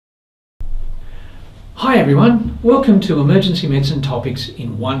Hi everyone, welcome to Emergency Medicine Topics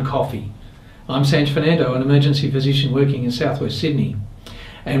in One Coffee. I'm Sanj Fernando, an emergency physician working in southwest Sydney,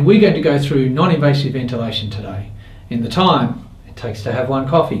 and we're going to go through non-invasive ventilation today in the time it takes to have one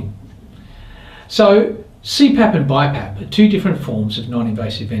coffee. So CPAP and BiPAP are two different forms of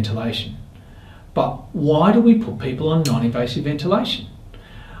non-invasive ventilation. But why do we put people on non-invasive ventilation?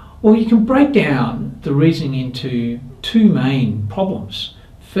 Well, you can break down the reasoning into two main problems.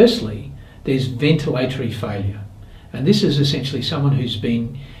 Firstly, there's ventilatory failure, and this is essentially someone who's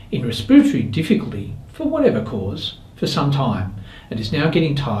been in respiratory difficulty for whatever cause for some time and is now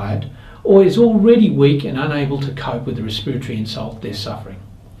getting tired or is already weak and unable to cope with the respiratory insult they're suffering.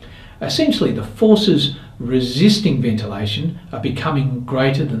 Essentially, the forces resisting ventilation are becoming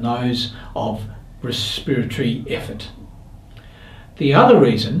greater than those of respiratory effort. The other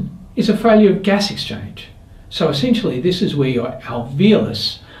reason is a failure of gas exchange. So essentially, this is where your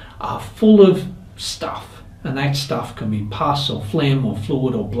alveolus are full of stuff, and that stuff can be pus or phlegm or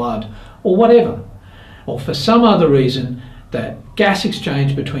fluid or blood or whatever, or for some other reason that gas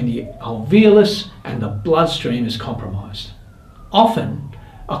exchange between the alveolus and the bloodstream is compromised. Often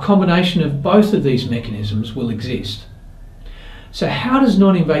a combination of both of these mechanisms will exist. So how does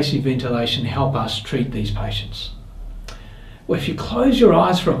non-invasive ventilation help us treat these patients? Well, if you close your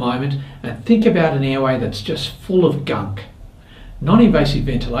eyes for a moment and think about an airway that's just full of gunk, non-invasive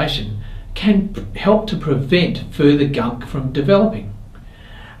ventilation can help to prevent further gunk from developing.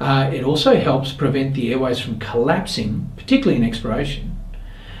 It also helps prevent the airways from collapsing, particularly in expiration.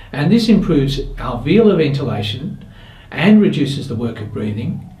 And this improves alveolar ventilation and reduces the work of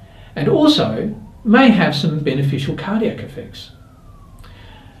breathing, and also may have some beneficial cardiac effects.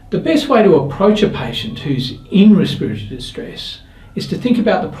 The best way to approach a patient who's in respiratory distress is to think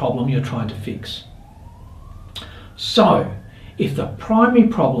about the problem you're trying to fix. So, if the primary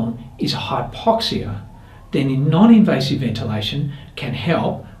problem is hypoxia, then non-invasive ventilation can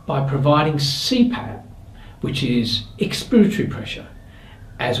help by providing CPAP, which is expiratory pressure,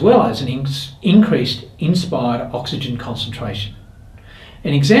 as well as an increased inspired oxygen concentration.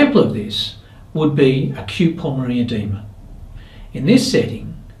 An example of this would be acute pulmonary edema. In this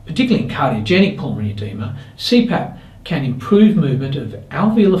setting, particularly in cardiogenic pulmonary edema, CPAP can improve movement of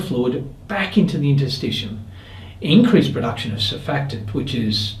alveolar fluid back into the interstitium, increase production of surfactant, which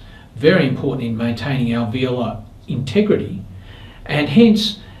is very important in maintaining alveolar integrity, and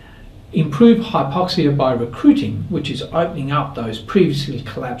hence improve hypoxia by recruiting, which is opening up those previously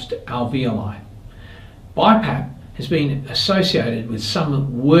collapsed alveoli. BiPAP has been associated with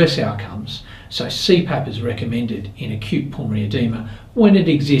some worse outcomes, so CPAP is recommended in acute pulmonary edema when it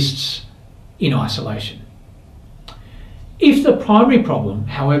exists in isolation. If the primary problem,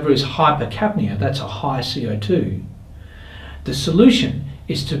 however, is hypercapnia, that's a high CO2, the solution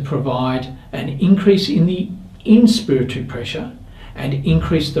is to provide an increase in the inspiratory pressure and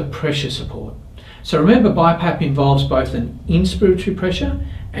increase the pressure support. So remember, BiPAP involves both an inspiratory pressure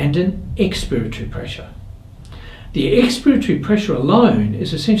and an expiratory pressure. The expiratory pressure alone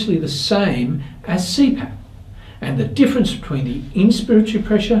is essentially the same as CPAP, and the difference between the inspiratory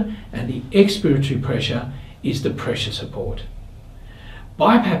pressure and the expiratory pressure is the pressure support.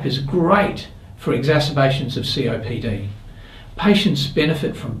 BiPAP is great for exacerbations of COPD. Patients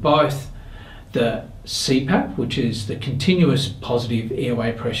benefit from both the CPAP, which is the continuous positive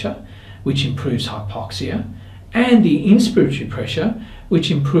airway pressure, which improves hypoxia, and the inspiratory pressure,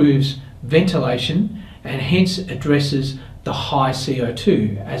 which improves ventilation and hence addresses the high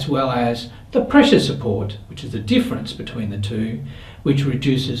CO2, as well as the pressure support, which is the difference between the two, which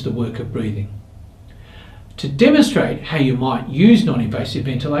reduces the work of breathing. To demonstrate how you might use non-invasive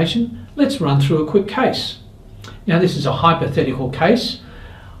ventilation, let's run through a quick case. Now, this is a hypothetical case,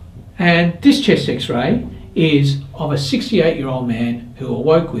 and this chest x-ray is of a 68-year-old man who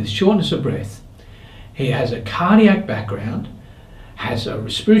awoke with shortness of breath. He has a cardiac background, has a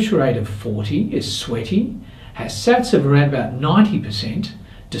respiratory rate of 40, is sweaty, has SATs of around about 90%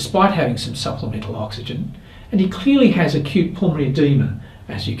 despite having some supplemental oxygen, and he clearly has acute pulmonary edema,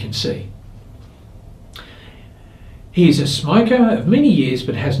 as you can see. He is a smoker of many years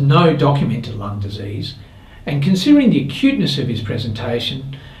but has no documented lung disease, and considering the acuteness of his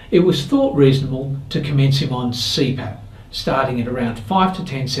presentation, it was thought reasonable to commence him on CPAP, starting at around 5 to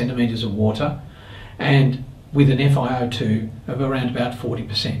 10 centimetres of water and with an FiO2 of around about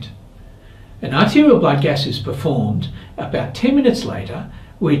 40%. An arterial blood gas is performed about 10 minutes later,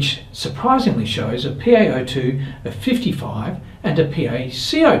 which surprisingly shows a PaO2 of 55 and a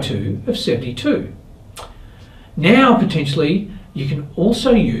PaCO2 of 72. Now potentially you can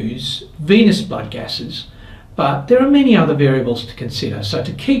also use venous blood gases But there are many other variables to consider, so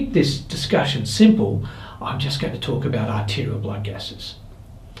to keep this discussion simple, I'm just going to talk about arterial blood gases.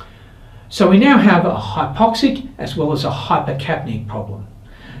 So we now have a hypoxic as well as a hypercapnic problem.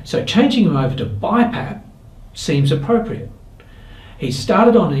 So changing him over to BiPAP seems appropriate. He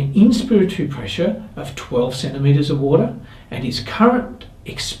started on an inspiratory pressure of 12 centimetres of water, and his current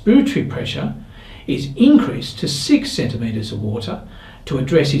expiratory pressure is increased to 6 centimetres of water to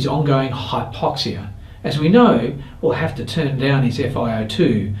address his ongoing hypoxia. As we know, we'll have to turn down his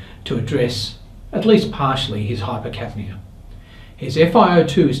FiO2 to address, at least partially, his hypercapnia. His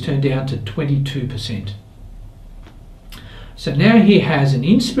FiO2 is turned down to 22%. So now he has an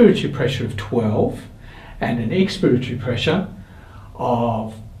inspiratory pressure of 12 and an expiratory pressure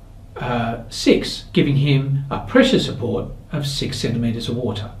of 6, giving him a pressure support of 6 centimetres of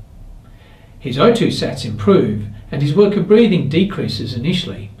water. His O2 sats improve and his work of breathing decreases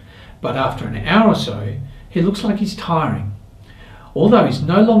initially, but after an hour or so, he looks like he's tiring. Although he's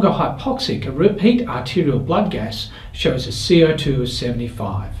no longer hypoxic, a repeat arterial blood gas shows a CO2 of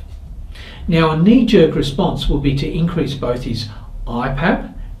 75. Now, a knee-jerk response will be to increase both his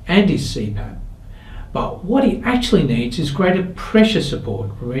IPAP and his CPAP. But what he actually needs is greater pressure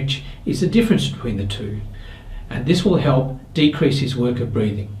support, which is the difference between the two. And this will help decrease his work of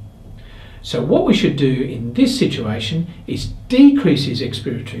breathing. So what we should do in this situation is decrease his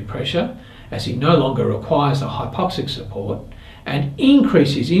expiratory pressure, as he no longer requires the hypoxic support, and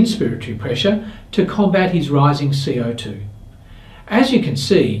increase his inspiratory pressure to combat his rising CO2. As you can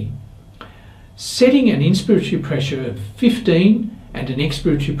see, setting an inspiratory pressure of 15 and an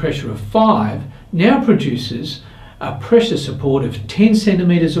expiratory pressure of 5 now produces a pressure support of 10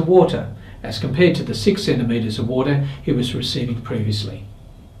 centimetres of water, as compared to the 6 centimetres of water he was receiving previously.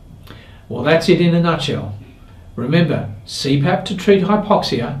 Well, that's it in a nutshell. Remember, CPAP to treat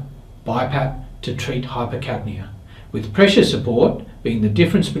hypoxia, BiPAP to treat hypercapnia, with pressure support being the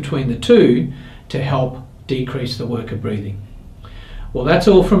difference between the two to help decrease the work of breathing. Well, that's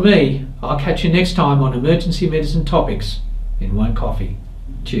all from me. I'll catch you next time on Emergency Medicine Topics in one coffee.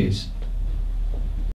 Cheers.